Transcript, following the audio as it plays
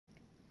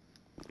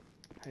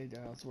Hey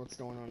guys, what's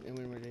going on?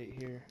 Imminent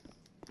here.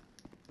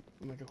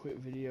 I'll make a quick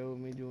video of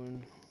me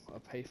doing a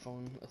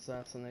payphone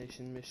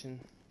assassination mission,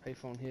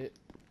 payphone hit,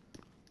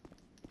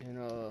 in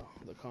the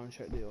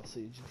contract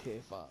DLC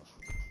GTA 5.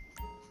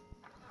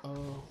 I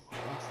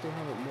still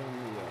haven't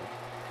done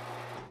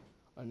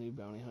a new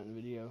bounty hunting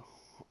video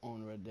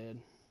on Red Dead.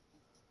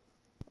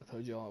 I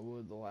told y'all I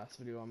would the last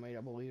video I made,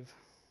 I believe.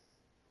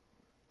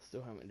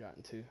 Still haven't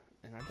gotten to,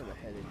 and I got a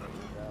headache right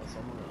now, guys, so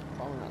I'm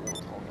probably not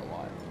gonna talk a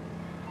lot.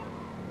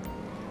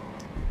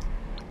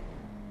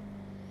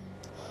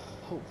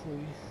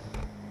 Hopefully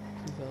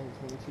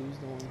 2022 is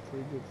going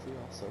pretty good for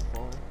y'all so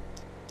far.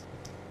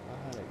 I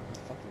had a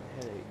fucking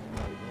headache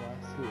like the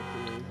last 2 or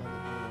 3 days. I've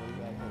been having really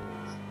bad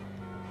headaches.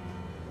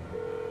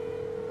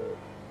 But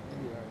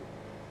it'll be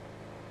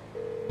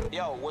alright.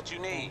 Yo, what you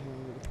need?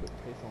 Let's put the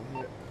payphone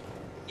here.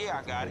 Yeah, I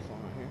got it.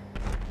 Payphone right here.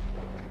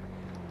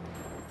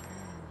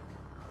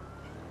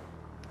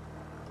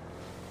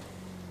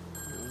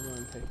 I'm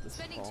going to take this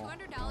Spending call.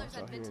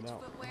 $200 on vintage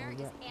footwear is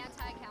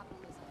anti-capitalism.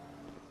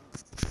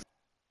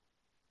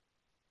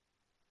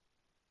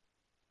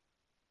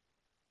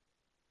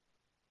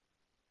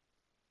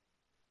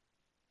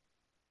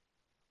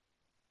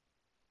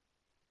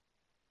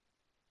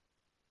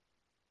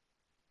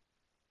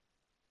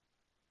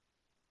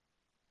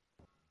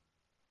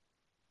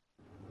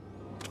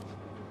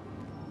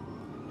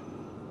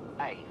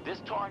 Hey, this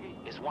target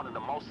is one of the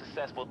most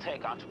successful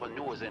tech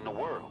entrepreneurs in the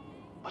world.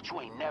 But you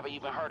ain't never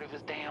even heard of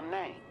his damn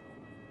name.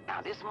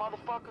 Now this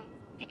motherfucker,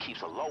 he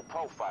keeps a low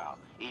profile,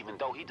 even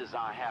though he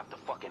designed half the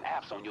fucking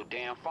apps on your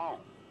damn phone.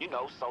 You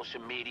know,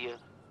 social media,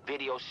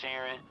 video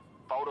sharing,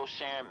 photo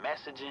sharing,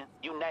 messaging,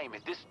 you name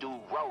it, this dude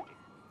wrote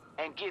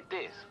it. And get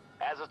this,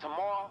 as of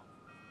tomorrow,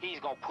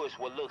 he's gonna push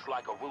what looks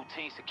like a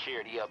routine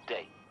security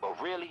update.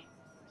 But really,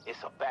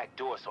 it's a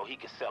backdoor so he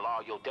can sell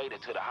all your data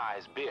to the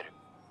highest bidder.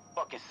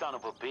 Fucking son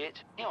of a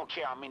bitch. He don't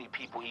care how many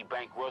people he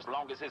bankrolls, as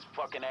long as his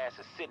fucking ass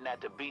is sitting at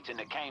the beach in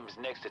the Caymans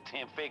next to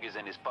 10 figures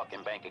in his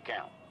fucking bank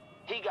account.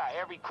 He got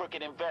every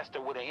crooked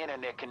investor with an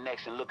internet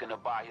connection looking to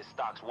buy his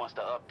stocks once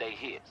the update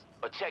hits.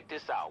 But check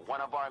this out. One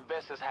of our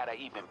investors had an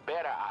even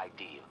better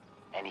idea,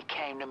 and he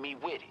came to me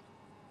with it.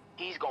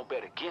 He's gonna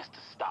bet against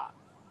the stock.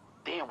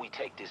 Then we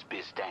take this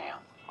bitch down.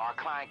 Our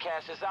client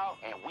cashes out,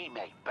 and we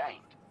make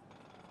bank.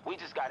 We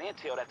just got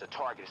intel that the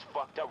target is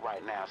fucked up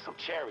right now at some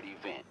charity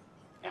event,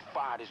 and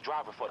fired his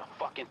driver for the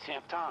fucking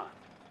 10th time.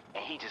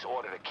 And he just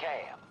ordered a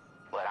cab.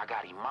 But I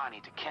got Imani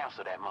to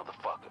cancel that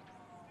motherfucker.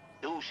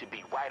 Dude should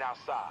be right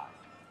outside.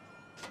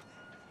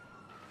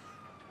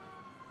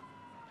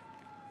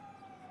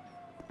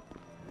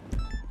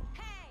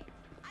 Hey,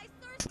 I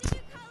sourced a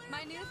new color.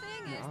 My new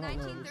thing is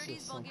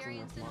 1930s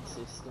Bulgarian cinema. My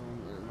cinema.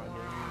 system or my game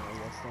or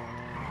what's going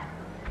on.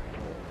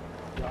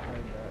 But y'all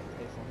heard that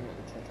payphone hit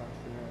the 10th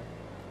entrepreneur.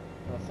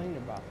 The thing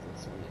about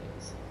this one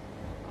is,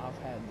 I've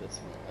had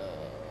this one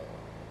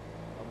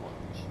a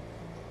bunch.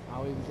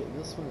 I'll either get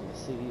this one or the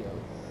CEO.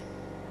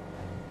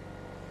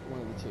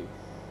 One of the two.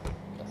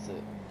 That's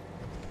it.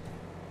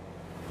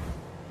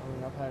 I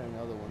mean, I've had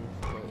another one,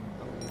 but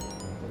I mean,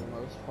 for the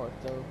most part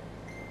though,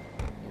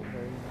 it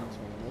very much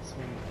when this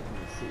one and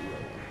the CEO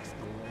one.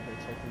 You know, they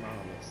check them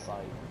out on their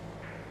site.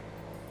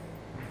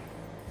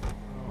 I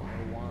don't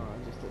know why, I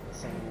just did the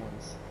same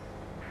ones.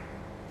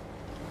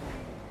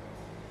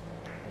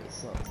 It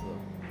sucks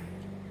though.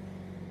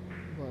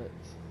 But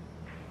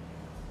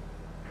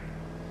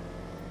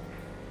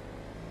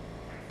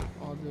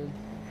all good.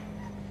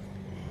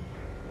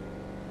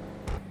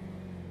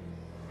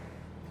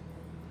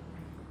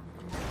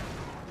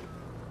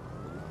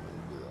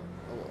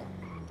 Oh well.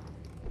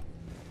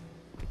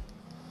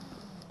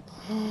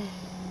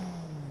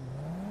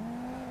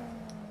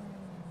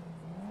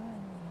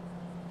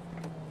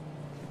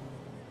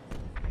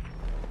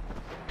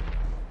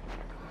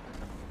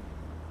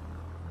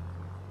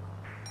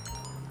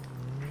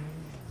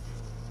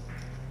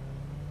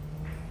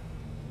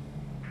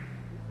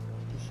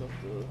 Up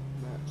the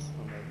maps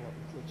when they're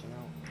glitching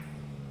out.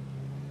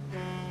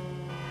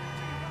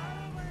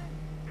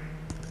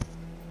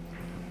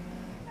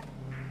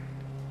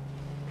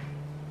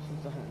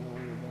 Since I haven't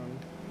known you're done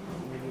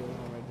videos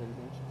on Red Dead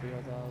Redemption for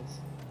y'all guys,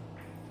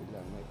 figured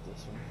I'd make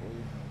this one for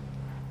you.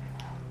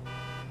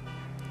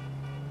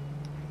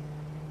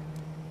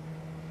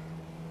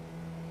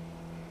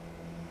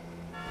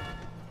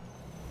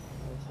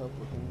 Let's hope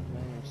we can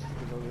manage to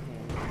get over here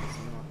and get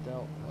this knocked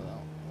out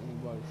without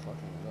anybody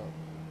fucking it up.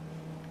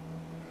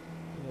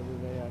 The other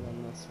day I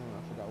done this one,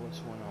 I forgot which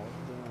one I was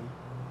doing.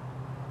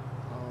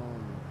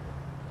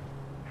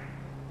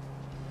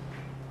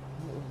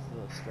 It was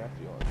the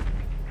scrapyard.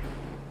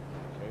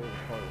 Okay, it was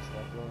part of the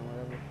scrapyard or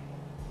whatever.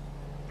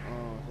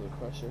 To the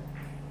crusher.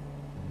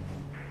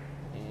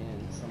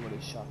 And somebody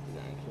shot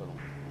the guy and killed him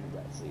in the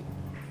backseat.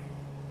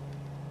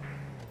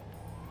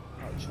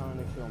 Like trying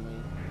to kill me,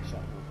 and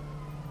shot him.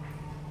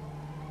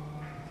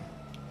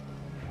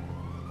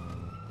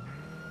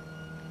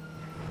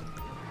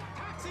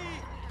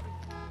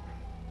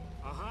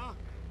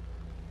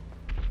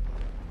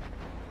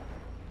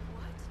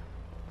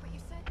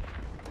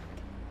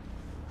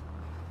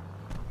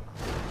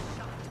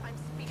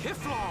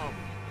 Kiflom!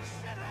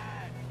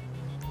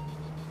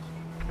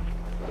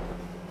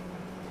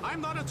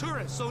 I'm not a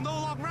tourist, so no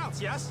long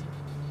routes, yes?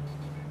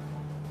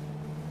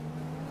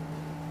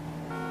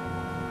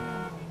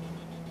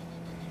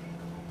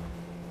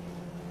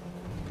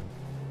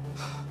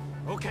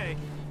 Okay.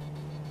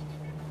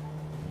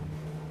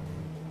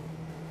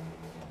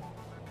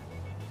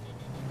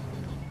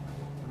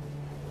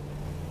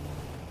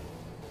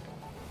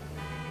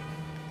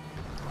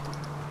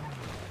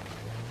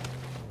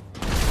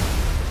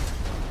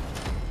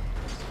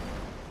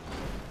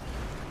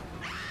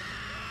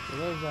 So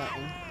there's that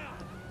one.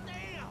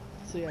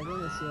 See, I did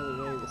this the other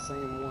day, the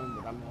same one,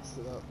 but I messed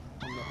it up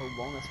on the whole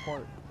bonus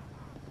part.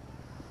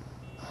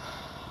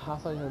 I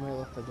thought you made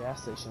let the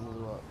gas station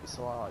blew up,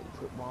 so I like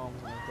put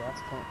bombs on the gas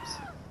pumps,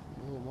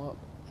 blew them up,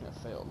 and it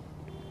failed.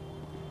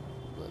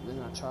 But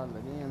then I tried it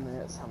again, the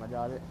next time I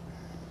got it,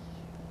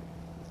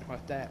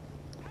 like that,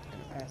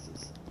 and it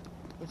passes.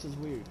 Which is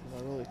weird,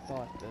 because I really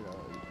thought that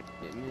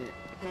it meant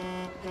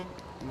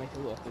to make it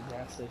look like the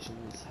gas station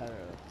just had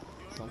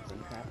something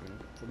happen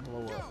to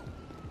blow up.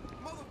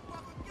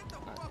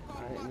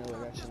 I didn't know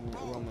it actually meant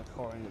run the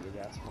car into the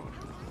gas pump.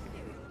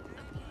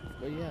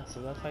 But yeah,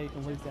 so that's how you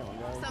complete that one,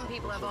 guys. Some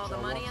people have all the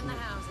money in the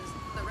houses.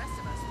 The rest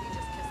of us, we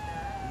just kiss their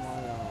ass. My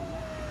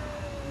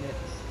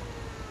next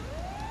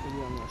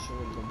video, I'm not sure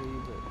what it'll be,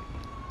 but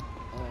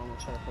I'm gonna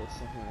try to post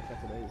something in a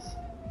couple days.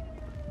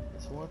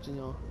 Thanks for watching,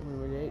 y'all. I'm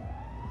gonna radiate.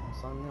 I'm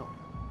signing out.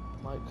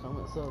 Like,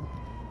 comment, sub.